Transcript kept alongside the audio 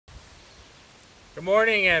Good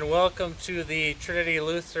morning and welcome to the Trinity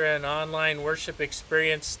Lutheran online worship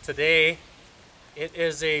experience today. It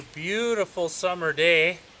is a beautiful summer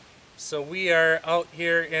day, so we are out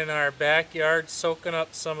here in our backyard soaking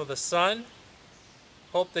up some of the sun.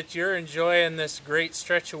 Hope that you're enjoying this great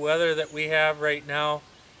stretch of weather that we have right now,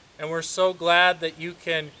 and we're so glad that you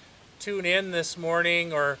can tune in this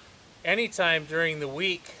morning or anytime during the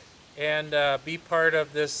week and be part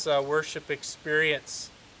of this worship experience.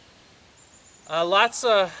 Lots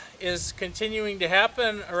is continuing to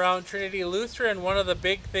happen around Trinity Lutheran. One of the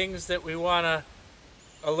big things that we want to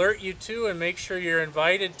alert you to and make sure you're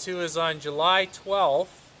invited to is on July 12th.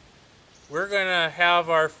 We're going to have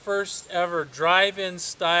our first ever drive-in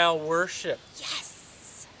style worship.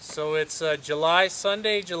 Yes! So it's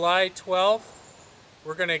Sunday, July 12th.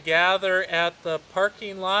 We're going to gather at the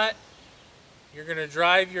parking lot. You're going to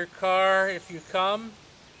drive your car if you come,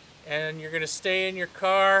 and you're going to stay in your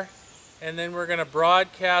car. And then we're going to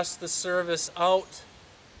broadcast the service out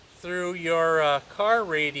through your car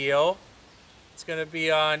radio. It's going to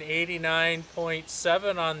be on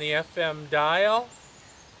 89.7 on the FM dial.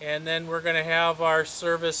 And then we're going to have our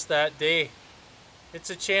service that day.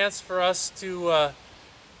 It's a chance for us to,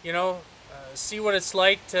 see what it's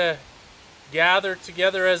like to gather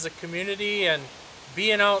together as a community, and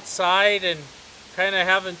being outside and kind of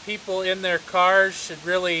having people in their cars should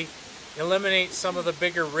really eliminate some of the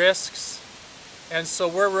bigger risks, and so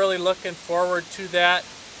we're really looking forward to that.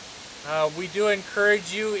 We do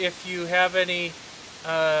encourage you, if you have any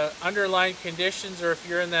underlying conditions or if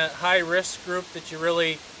you're in that high risk group, that you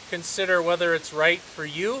really consider whether it's right for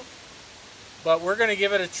you. But we're going to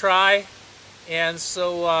give it a try, and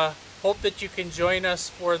so hope that you can join us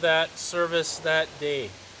for that service that day.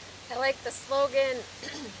 I like the slogan,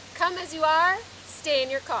 come as you are, stay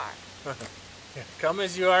in your car. Come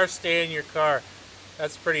as you are, stay in your car.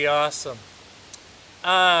 That's pretty awesome.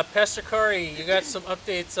 Pastor Corey, you got some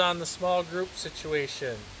updates on the small group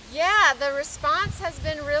situation. Yeah, the response has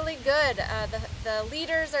been really good. The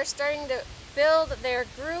leaders are starting to build their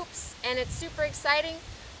groups, and it's super exciting.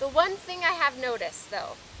 The one thing I have noticed,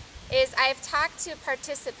 though, is I've talked to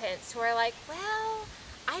participants who are like, well,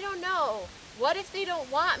 I don't know. What if they don't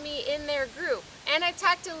want me in their group? And I've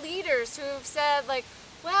talked to leaders who have said, like,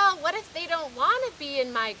 well, what if they don't want to be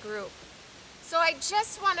in my group? So I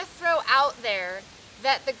just want to throw out there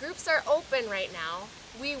that the groups are open right now.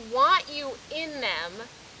 We want you in them.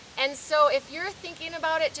 And so if you're thinking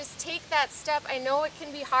about it, just take that step. I know it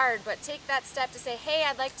can be hard, but take that step to say, hey,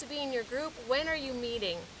 I'd like to be in your group. When are you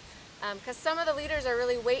meeting? Because some of the leaders are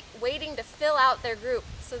really waiting to fill out their group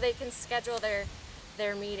so they can schedule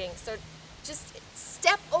their meeting. So just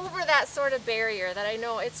step over that sort of barrier that I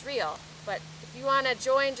know it's real. But if you want to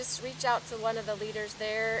join, just reach out to one of the leaders.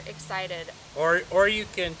 They're excited. Or you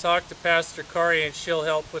can talk to Pastor Corey, and she'll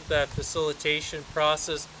help with that facilitation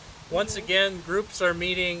process. Once again, groups are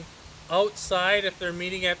meeting outside if they're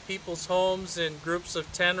meeting at people's homes in groups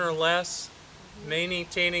of 10 or less,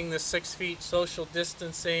 maintaining the 6 feet social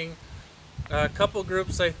distancing. A couple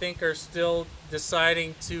groups, I think, are still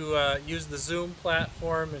deciding to use the Zoom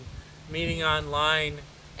platform and meeting online.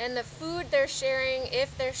 And the food they're sharing,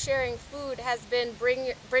 if they're sharing food, has been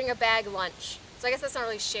bring a bag lunch. So I guess that's not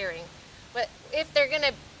really sharing. But if they're going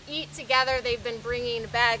to eat together, they've been bringing a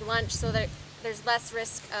bag lunch so that there's less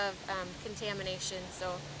risk of contamination.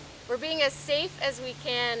 So we're being as safe as we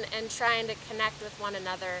can and trying to connect with one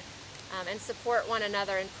another and support one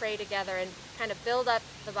another and pray together and kind of build up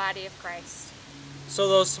the body of Christ. So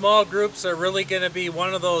those small groups are really going to be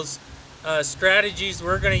one of those strategies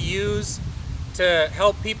we're going to use to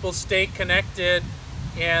help people stay connected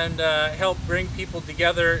and help bring people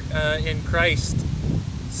together in Christ.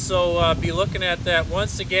 So be looking at that.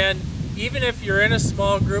 Once again, even if you're in a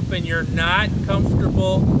small group and you're not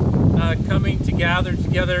comfortable coming to gather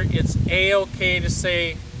together, it's a-okay to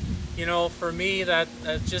say, for me that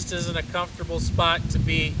just isn't a comfortable spot to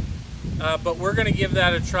be. But we're going to give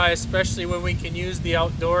that a try, especially when we can use the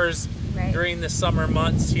outdoors during the summer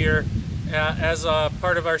months here as a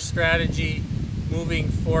part of our strategy moving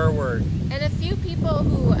forward. And a few people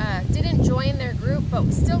who didn't join their group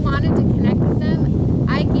but still wanted to connect with them,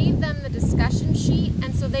 I gave them the discussion sheet,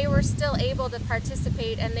 and so they were still able to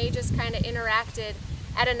participate, and they just kind of interacted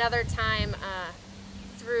at another time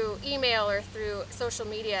through email or through social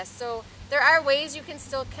media. So there are ways you can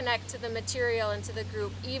still connect to the material and to the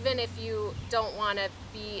group, even if you don't want to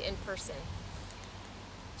be in person.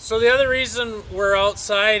 So the other reason we're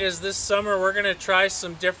outside is this summer we're going to try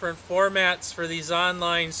some different formats for these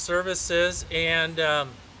online services, and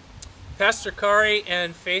Pastor Kari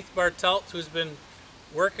and Faith Bartelt, who's been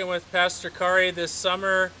working with Pastor Kari this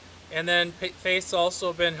summer, And then Faith's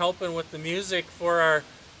also been helping with the music for our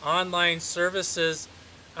online services.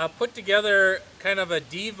 Put together kind of a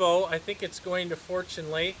Devo. I think it's going to Fortune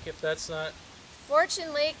Lake, if that's not...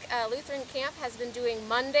 Fortune Lake Lutheran Camp has been doing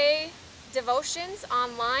Monday devotions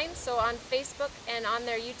online. So on Facebook and on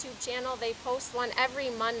their YouTube channel, they post one every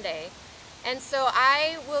Monday. And so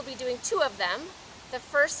I will be doing 2 of them. The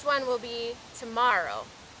first one will be tomorrow.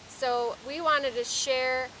 So we wanted to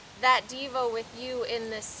share that Devo with you in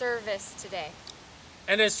this service today.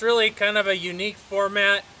 And it's really kind of a unique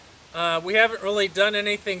format. We haven't really done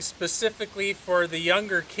anything specifically for the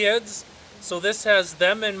younger kids, so this has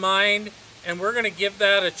them in mind, and we're going to give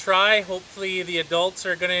that a try. Hopefully the adults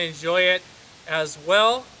are going to enjoy it as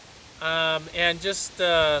well, and just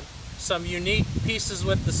some unique pieces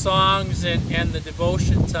with the songs and the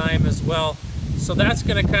devotion time as well. So that's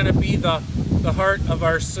going to kind of be the heart of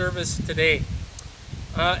our service today.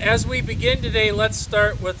 As we begin today, let's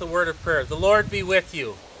start with a word of prayer. The Lord be with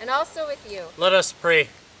you. And also with you. Let us pray.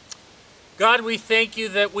 God, we thank you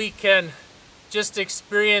that we can just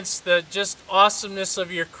experience the just awesomeness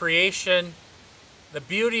of your creation, the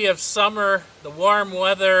beauty of summer, the warm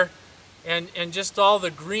weather, and just all the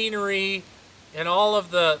greenery and all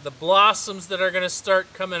of the blossoms that are going to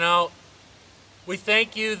start coming out. We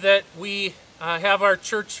thank you that we have our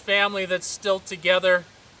church family that's still together,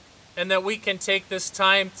 and that we can take this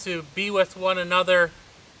time to be with one another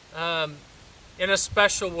in a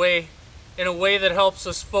special way, in a way that helps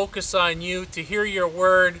us focus on you, to hear your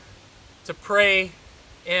word, to pray,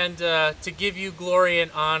 and to give you glory and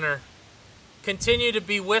honor. Continue to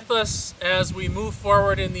be with us as we move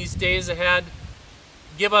forward in these days ahead.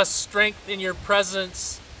 Give us strength in your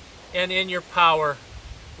presence and in your power.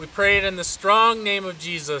 We pray it in the strong name of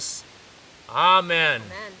Jesus. Amen.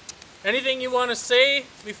 Amen. Anything you want to say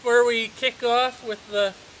before we kick off with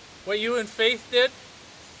what you and Faith did?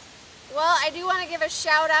 Well, I do want to give a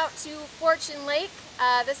shout out to Fortune Lake.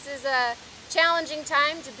 This is a challenging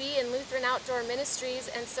time to be in Lutheran Outdoor Ministries,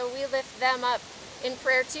 and so we lift them up in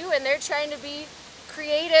prayer too, and they're trying to be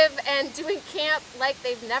creative and doing camp like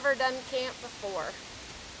they've never done camp before.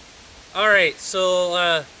 All right,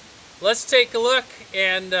 so let's take a look,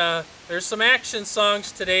 and there's some action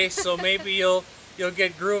songs today, so maybe you'll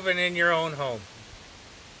get grooving in your own home.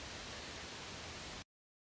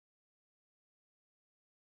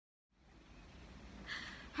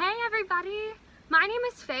 Hey everybody, my name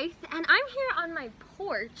is Faith, and I'm here on my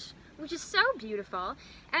porch, which is so beautiful.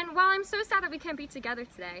 And while I'm so sad that we can't be together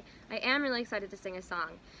today, I am really excited to sing a song.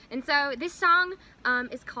 And so this song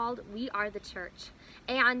is called We Are the Church.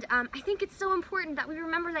 And I think it's so important that we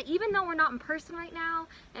remember that even though we're not in person right now,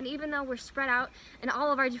 and even though we're spread out in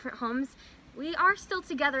all of our different homes, we are still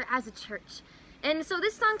together as a church. And so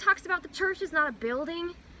this song talks about the church is not a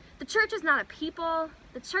building, the church is not a people,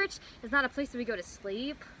 the church is not a place that we go to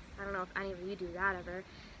sleep. I don't know if any of you do that ever.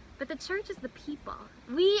 But the church is the people.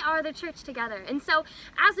 We are the church together. And so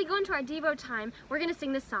as we go into our Devo time, we're going to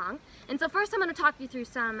sing this song. And so first I'm going to talk you through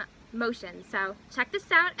some motions. So check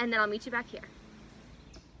this out, and then I'll meet you back here.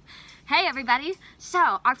 Hey everybody.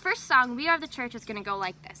 So our first song, We Are the Church, is going to go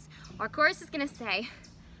like this. Our chorus is going to say,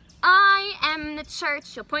 I am the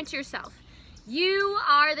church. You'll point to yourself. You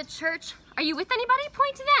are the church. Are you with anybody?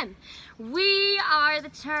 Point to them. We are the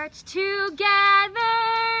church together.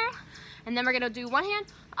 And then we're going to do one hand.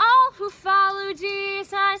 All who follow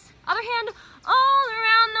Jesus. Other hand, all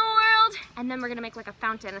around the world. And then we're going to make like a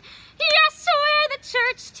fountain. Yes, we're the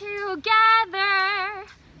church together.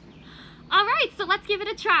 All right, so let's give it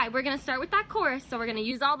a try. We're going to start with that chorus. So we're going to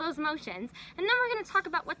use all those motions. And then we're going to talk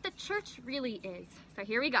about what the church really is. So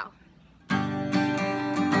here we go.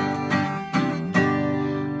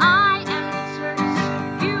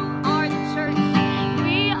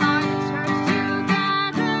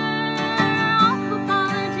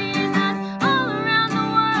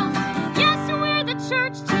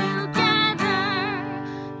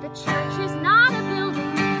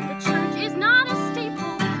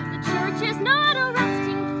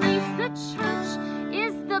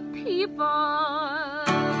 People.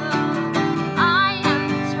 I am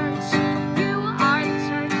the church.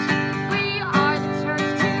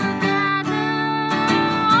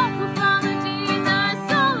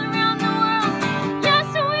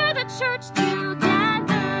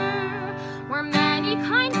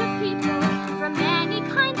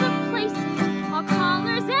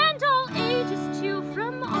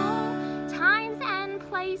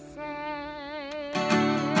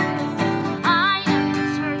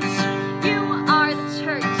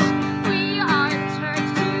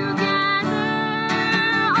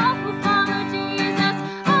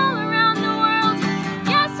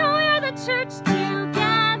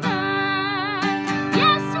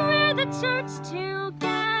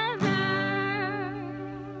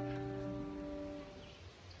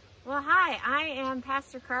 I am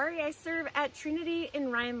Pastor Kari. I serve at Trinity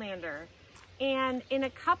in Rhinelander. And in a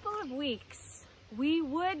couple of weeks, we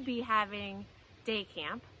would be having day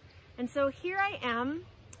camp. And so here I am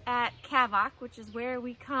at Kavok, which is where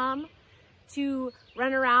we come to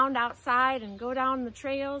run around outside and go down the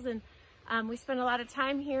trails. And we spend a lot of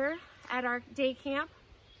time here at our day camp.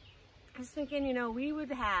 I was thinking, you know, we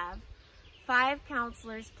would have 5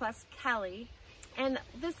 counselors plus Kelly, and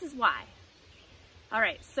this is why. All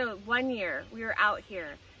right, so one year we were out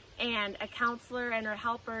here and a counselor and her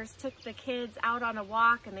helpers took the kids out on a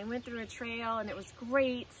walk and they went through a trail and it was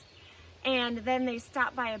great. And then they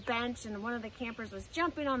stopped by a bench and one of the campers was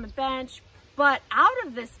jumping on the bench, but out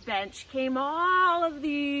of this bench came all of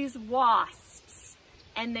these wasps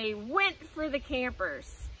and they went for the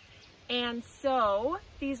campers. And so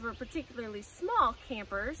these were particularly small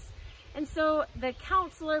campers. And so the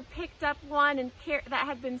counselor picked up one and that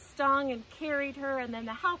had been stung and carried her, and then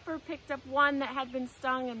the helper picked up one that had been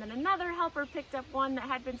stung, and then another helper picked up one that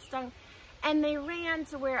had been stung, and they ran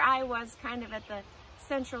to where I was, kind of at the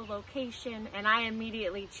central location, and I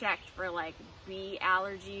immediately checked for like bee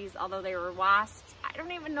allergies, although they were wasps. I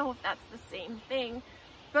don't even know if that's the same thing,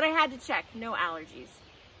 but I had to check, no allergies.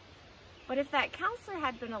 But if that counselor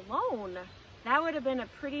had been alone, that would have been a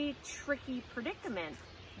pretty tricky predicament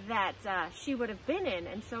that she would have been in.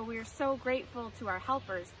 And so we're so grateful to our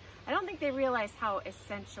helpers. I don't think they realize how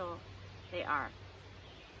essential they are.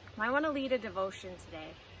 I want to lead a devotion today.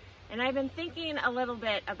 And I've been thinking a little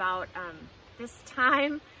bit about this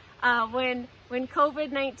time when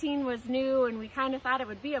COVID-19 was new and we kind of thought it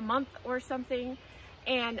would be a month or something.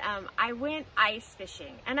 And I went ice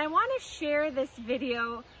fishing. And I want to share this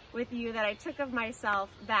video with you that I took of myself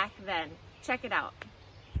back then. Check it out.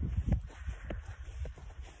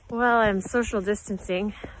 Well, I'm social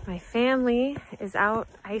distancing. My family is out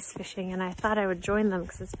ice fishing and I thought I would join them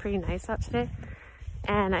because it's pretty nice out today.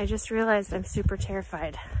 And I just realized I'm super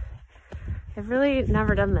terrified. I've really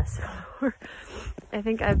never done this before. I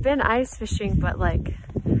think I've been ice fishing, but like,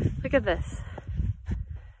 look at this.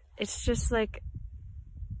 It's just like,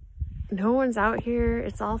 no one's out here.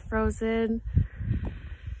 It's all frozen.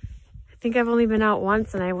 I think I've only been out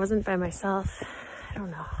once and I wasn't by myself. I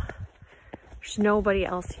don't know. There's nobody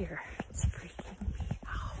else here. It's freaking me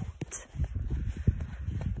out.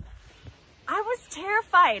 I was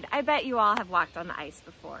terrified. I bet you all have walked on the ice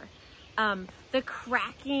before. The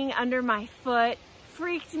cracking under my foot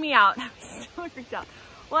freaked me out. I was so freaked out.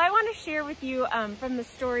 Well, I want to share with you from the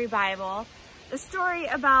story Bible, the story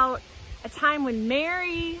about a time when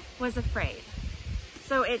Mary was afraid.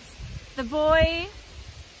 So it's the boy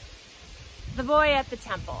at the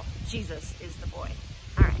temple. Jesus is the boy.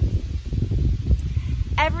 All right.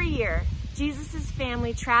 Every year, Jesus'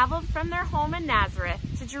 family traveled from their home in Nazareth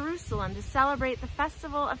to Jerusalem to celebrate the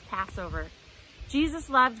festival of Passover. Jesus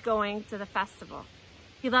loved going to the festival.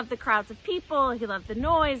 He loved the crowds of people, he loved the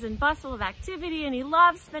noise and bustle of activity, and he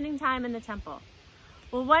loved spending time in the temple.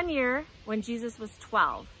 Well, one year when Jesus was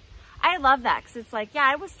 12, I love that because it's like, yeah,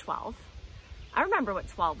 I was 12. I remember what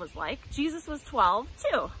 12 was like. Jesus was 12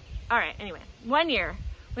 too. All right, anyway, one year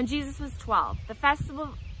when Jesus was 12, the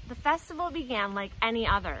festival began like any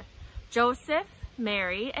other. Joseph,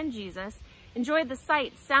 Mary, and Jesus enjoyed the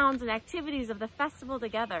sights, sounds, and activities of the festival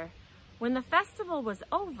together. When the festival was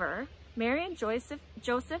over, Mary and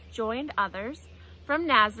Joseph joined others from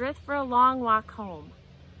Nazareth for a long walk home.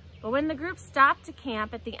 But when the group stopped to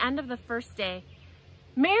camp at the end of the first day,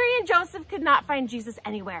 Mary and Joseph could not find Jesus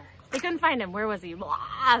anywhere. They couldn't find him. Where was he?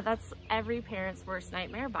 Blah. That's every parent's worst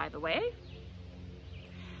nightmare, by the way.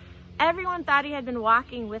 Everyone thought he had been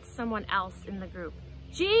walking with someone else in the group.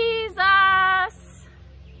 Jesus!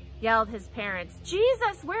 Yelled his parents.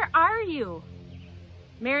 Jesus, where are you?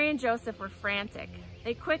 Mary and Joseph were frantic.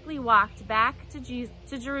 They quickly walked back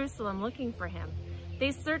to Jerusalem looking for him.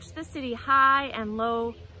 They searched the city high and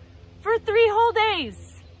low for 3 whole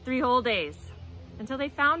days. 3 whole days. Until they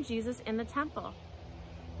found Jesus in the temple.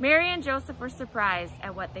 Mary and Joseph were surprised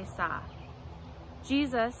at what they saw.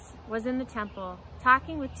 Jesus was in the temple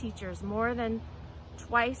talking with teachers more than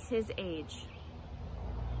twice his age.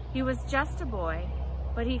 He was just a boy,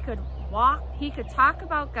 but he could talk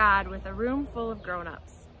about God with a room full of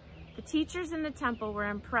grown-ups. The teachers in the temple were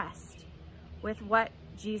impressed with what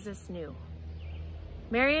Jesus knew.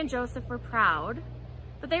 Mary and Joseph were proud,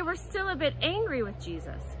 but they were still a bit angry with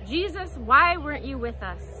Jesus. Jesus, why weren't you with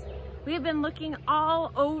us? We have been looking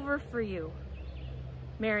all over for you,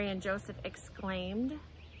 Mary and Joseph exclaimed.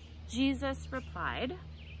 Jesus replied,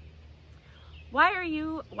 Why were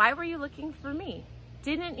you looking for me?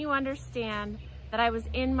 Didn't you understand that I was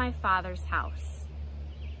in my Father's house?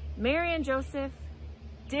 Mary and Joseph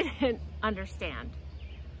didn't understand.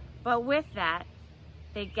 But with that,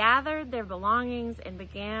 they gathered their belongings and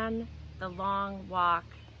began the long walk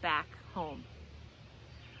back home.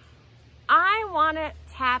 I want to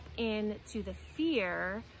tap into the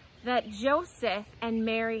fear that Joseph and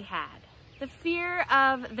Mary had. The fear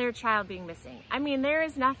of their child being missing. I mean, there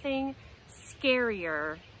is nothing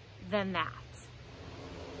scarier than that.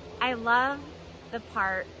 I love the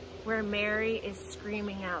part where Mary is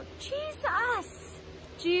screaming out, "Jesus!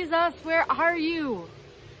 Jesus, where are you?"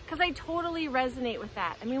 Because I totally resonate with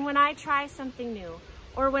that. I mean, when I try something new,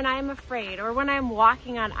 or when I'm afraid, or when I'm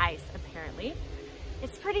walking on ice, apparently,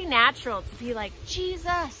 it's pretty natural to be like,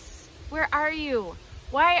 "Jesus, where are you?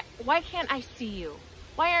 Why can't I see you?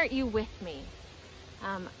 Why aren't you with me?"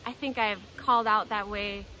 I think I've called out that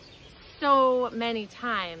way so many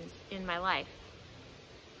times in my life.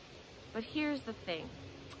 But here's the thing.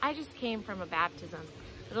 I just came from a baptism.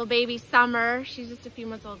 Little baby Summer, she's just a few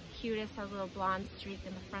months old, cutest, has a little blonde streak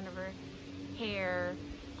in the front of her hair.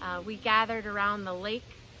 We gathered around the lake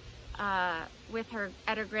with her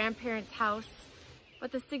at her grandparents' house.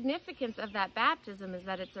 But the significance of that baptism is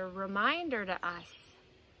that it's a reminder to us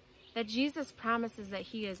that Jesus promises that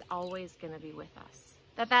he is always going to be with us.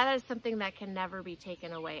 That is something that can never be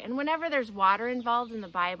taken away. And whenever there's water involved in the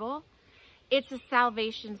Bible, it's a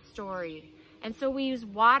salvation story. And so we use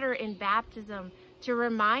water in baptism to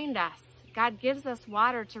remind us. God gives us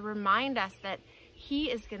water to remind us that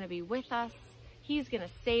he is going to be with us. He's going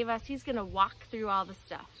to save us. He's going to walk through all the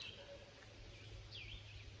stuff,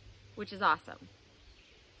 which is awesome.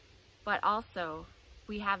 But also,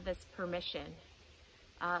 we have this permission,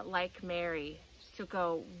 like Mary, to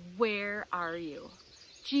go, "Where are you?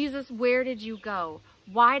 Jesus, where did you go?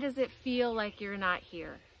 Why does it feel like you're not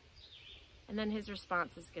here?" And then his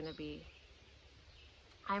response is going to be,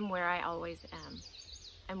 "I'm where I always am.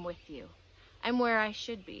 I'm with you. I'm where I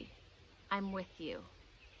should be. I'm with you."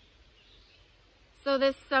 So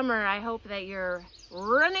this summer, I hope that you're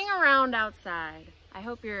running around outside. I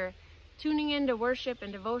hope you're tuning into worship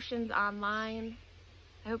and devotions online.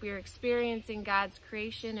 I hope you're experiencing God's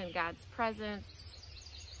creation and God's presence.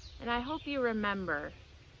 And I hope you remember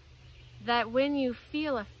that when you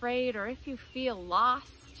feel afraid or if you feel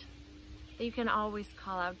lost, that you can always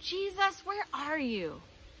call out, "Jesus, where are you?"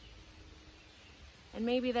 And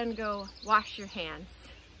maybe then go wash your hands.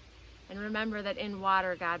 And remember that in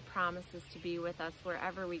water, God promises to be with us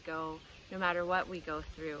wherever we go, no matter what we go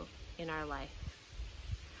through in our life.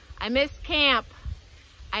 I miss camp.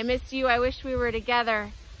 I miss you. I wish we were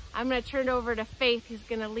together. I'm going to turn it over to Faith, who's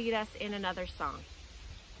going to lead us in another song.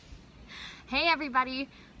 Hey everybody!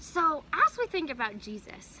 So as we think about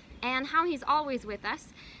Jesus and how he's always with us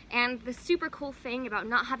and the super cool thing about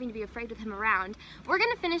not having to be afraid with him around, we're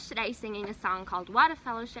going to finish today singing a song called "What a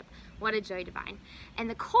Fellowship, What a Joy Divine." And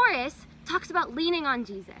the chorus talks about leaning on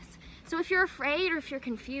Jesus. So if you're afraid or if you're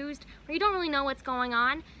confused or you don't really know what's going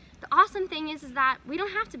on, the awesome thing is that we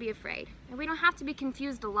don't have to be afraid and we don't have to be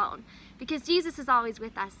confused alone because Jesus is always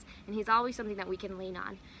with us and he's always something that we can lean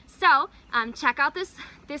on. So check out this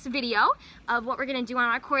video of what we're going to do on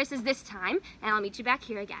our choruses this time, and I'll meet you back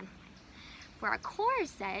here again. For our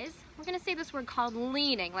choruses, we're going to say this word called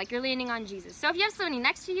leaning, like you're leaning on Jesus. So if you have somebody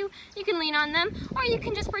next to you, you can lean on them, or you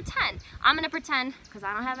can just pretend. I'm going to pretend because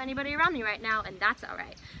I don't have anybody around me right now, and that's all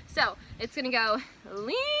right. So it's going to go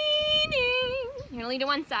leaning. You're going to lean to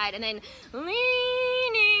one side, and then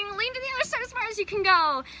leaning. Lean to the other side as far as you can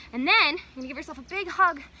go. And then you're going to give yourself a big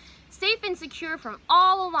hug. Safe and secure from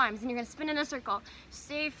all alarms. And you're going to spin in a circle.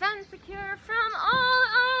 Safe and secure from all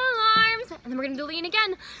alarms. And then we're going to lean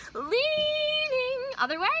again. Leaning.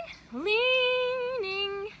 Other way.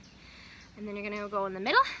 Leaning. And then you're going to go in the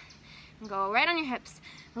middle and go right on your hips.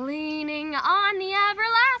 Leaning on the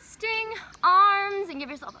everlasting arms. And give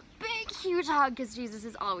yourself a big, huge hug because Jesus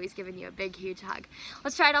is always giving you a big, huge hug.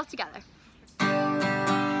 Let's try it all together.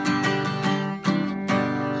 Everlasting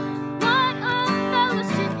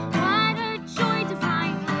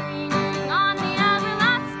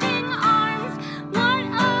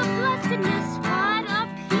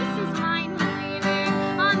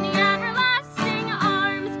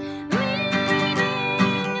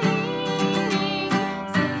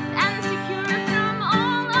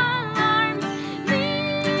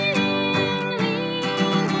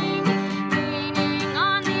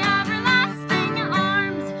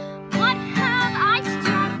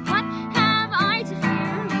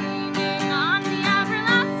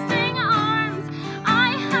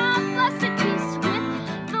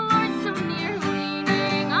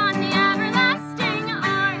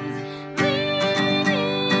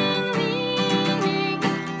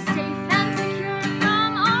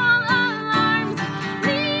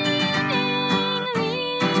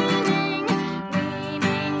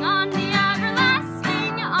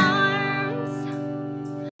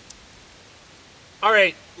All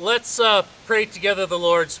right, let's pray together the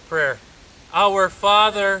Lord's Prayer. Our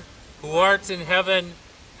Father, who art in heaven,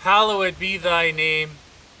 hallowed be thy name.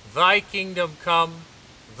 Thy kingdom come,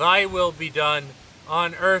 thy will be done,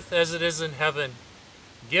 on earth as it is in heaven.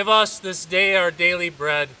 Give us this day our daily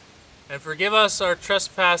bread, and forgive us our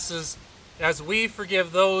trespasses, as we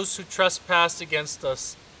forgive those who trespass against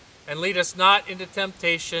us. And lead us not into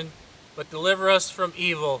temptation, but deliver us from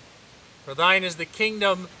evil. For thine is the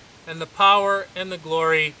kingdom, and the power, and the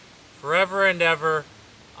glory, forever and ever.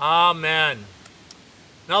 Amen.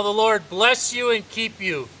 Now the Lord bless you and keep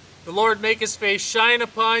you. The Lord make his face shine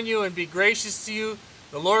upon you and be gracious to you.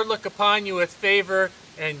 The Lord look upon you with favor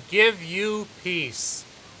and give you peace.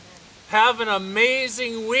 Have an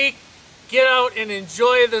amazing week. Get out and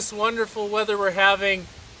enjoy this wonderful weather we're having.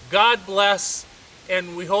 God bless,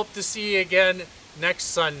 and we hope to see you again next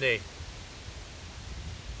Sunday.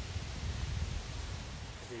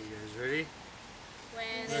 Okay, you guys ready?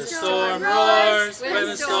 When the storm roars, when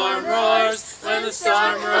the storm roars, when the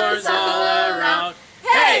storm roars all around.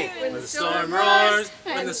 Hey! When the storm roars,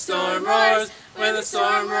 when the storm roars, when the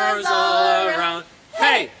storm roars all around.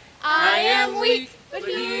 Hey! I am weak, but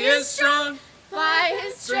he is strong. by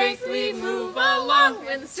his strength we move along.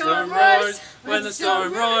 When the storm roars, when the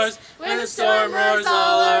storm roars, when the storm roars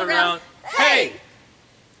all around. Hey!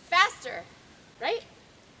 Faster, right?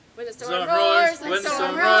 When the storm Storm roars, roars, when the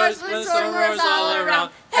storm roars, when the storm roars all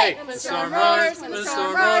around. Hey! When the storm roars, when the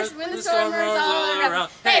storm roars, when the storm roars all around.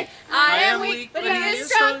 Hey! I am weak, but he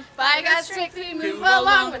is strong. By God's strength we move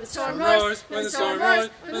along. When the storm roars, when the storm roars,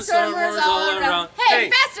 when the storm roars all around.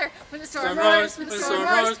 Hey! Faster! When the storm roars, when the storm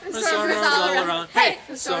roars, when the storm roars all around. Hey!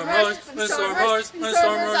 When the storm roars, when the storm roars, when the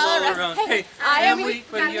storm roars all around. Hey! I am weak,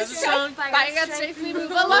 but he is strong. By God's strength we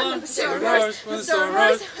move along. When the storm roars, when the storm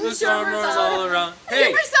roars, when the storm roars all around.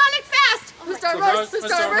 Hey! Supersonic fast! When the storm roars, when the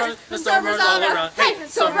storm roars, when the storm roars all around. Hey! When the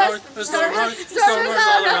storm roars, when the storm roars, when the storm roars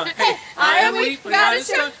all around. Hey! I am weak, but God is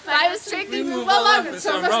strong. By his strength we move along. When the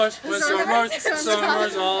storm roars, when the storm roars, when the storm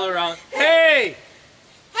roars all around. Hey!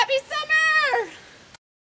 Happy summer!